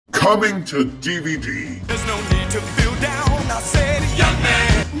coming to DVD. There's no need to feel down, I said, young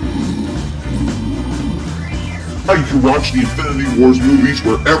man. You can watch the Infinity Wars movies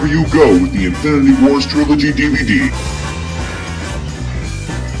wherever you go with the Infinity Wars Trilogy DVD.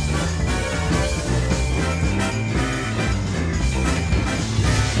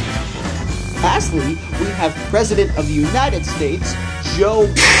 Lastly, we have President of the United States, Joe...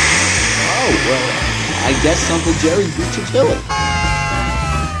 Oh, well, I guess Uncle Jerry beat you to it.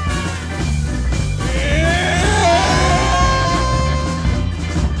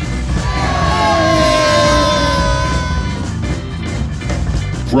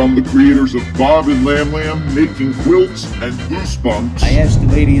 From the creators of Bob and Lam Lam, making quilts and goosebumps. I asked the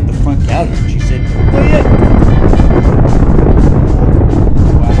lady at the front counter, and she said, "Oh yeah."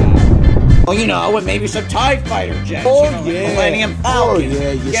 Wow. Oh, you know, and maybe some TIE Fighter jets. Oh, you know, yeah. Like Millennium Falcon. Oh,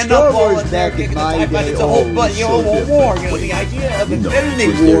 yeah. Your Getting Star up all Wars in there, back kicking in the my TIE Fighter. day, It's a whole, was you know, so whole different. war. You know, the idea of Infinity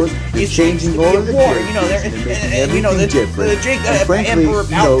because they're Wars is changing to be all a of the war. characters, You know, they're making you know, the everything different. And frankly, Emperor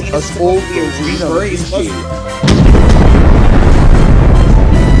you know, Palpatine us is old supposed to be a folks, we know rebirth. this He's supposed shit. to...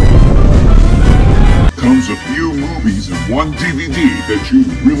 Comes a few movies in one DVD that you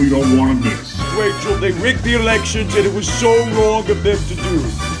really don't want to miss. Rachel, they rigged the elections and it was so wrong of them to do.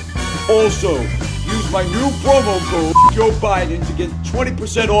 Also, use my new promo code, Joe Biden, to get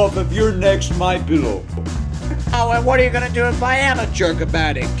 20% off of your next My Pillow. Oh, and what are you going to do if I am a jerk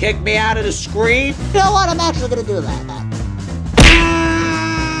about it? Kick me out of the screen? You know what? I'm actually going to do that.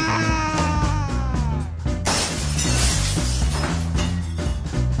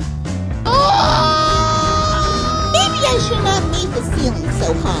 Maybe I should not make the ceiling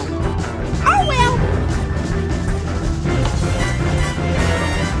so high. Oh well.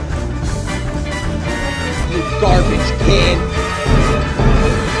 You garbage kid.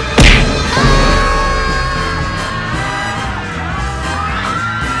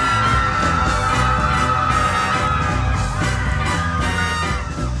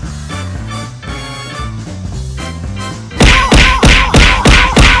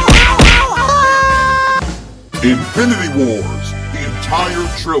 Infinity Wars, the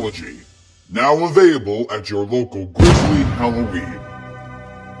entire trilogy. Now available at your local Grizzly Halloween.